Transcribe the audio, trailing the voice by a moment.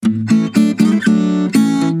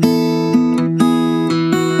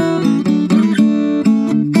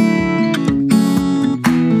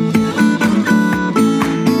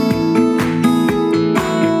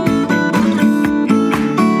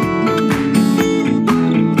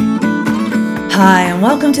Hi, and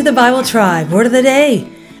welcome to the Bible Tribe Word of the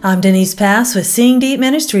Day. I'm Denise Pass with Seeing Deep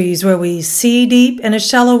Ministries, where we see deep in a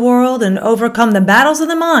shallow world and overcome the battles of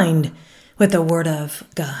the mind with the Word of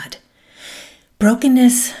God.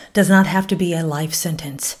 Brokenness does not have to be a life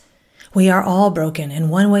sentence. We are all broken in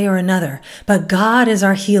one way or another, but God is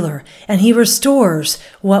our healer, and He restores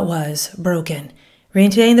what was broken.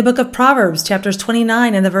 Reading today in the book of Proverbs, chapters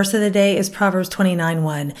 29, and the verse of the day is Proverbs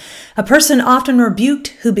 29:1. A person often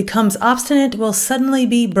rebuked who becomes obstinate will suddenly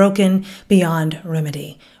be broken beyond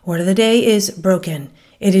remedy. Word of the day is broken.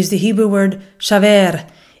 It is the Hebrew word shaver.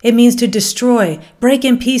 It means to destroy, break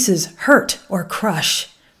in pieces, hurt, or crush.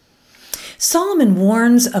 Solomon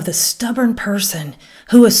warns of the stubborn person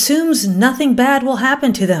who assumes nothing bad will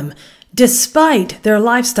happen to them, despite their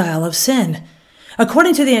lifestyle of sin.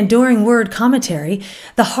 According to the Enduring Word commentary,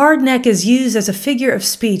 the hard neck is used as a figure of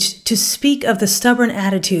speech to speak of the stubborn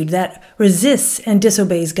attitude that resists and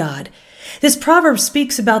disobeys God. This proverb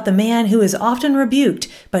speaks about the man who is often rebuked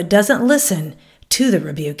but doesn't listen to the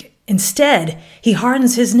rebuke. Instead, he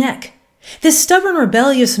hardens his neck. This stubborn,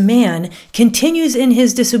 rebellious man continues in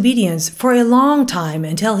his disobedience for a long time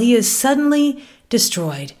until he is suddenly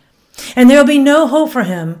destroyed, and there will be no hope for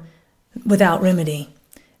him without remedy.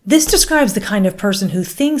 This describes the kind of person who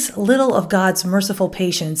thinks little of God's merciful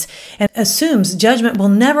patience and assumes judgment will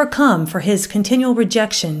never come for his continual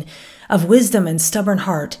rejection of wisdom and stubborn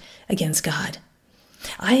heart against God.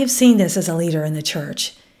 I have seen this as a leader in the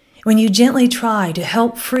church. When you gently try to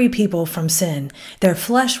help free people from sin, their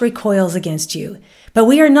flesh recoils against you. But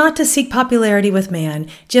we are not to seek popularity with man,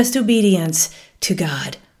 just obedience to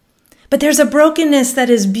God. But there's a brokenness that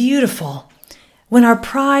is beautiful. When our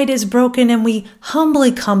pride is broken and we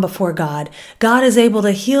humbly come before God, God is able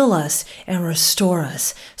to heal us and restore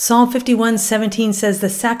us. Psalm 51:17 says, "The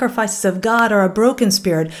sacrifices of God are a broken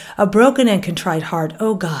spirit, a broken and contrite heart.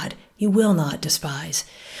 O God, you will not despise."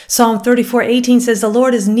 Psalm 34:18 says, "The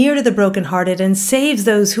Lord is near to the brokenhearted and saves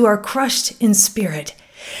those who are crushed in spirit."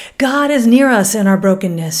 God is near us in our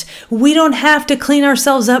brokenness. We don't have to clean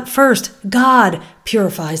ourselves up first. God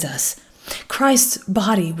purifies us. Christ's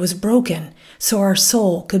body was broken so our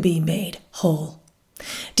soul could be made whole.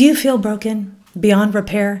 Do you feel broken beyond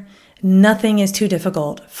repair? Nothing is too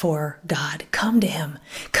difficult for God. Come to Him.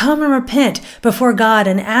 Come and repent before God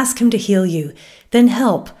and ask Him to heal you. Then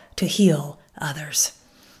help to heal others.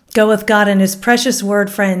 Go with God and His precious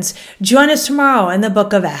word, friends. Join us tomorrow in the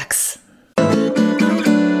book of Acts.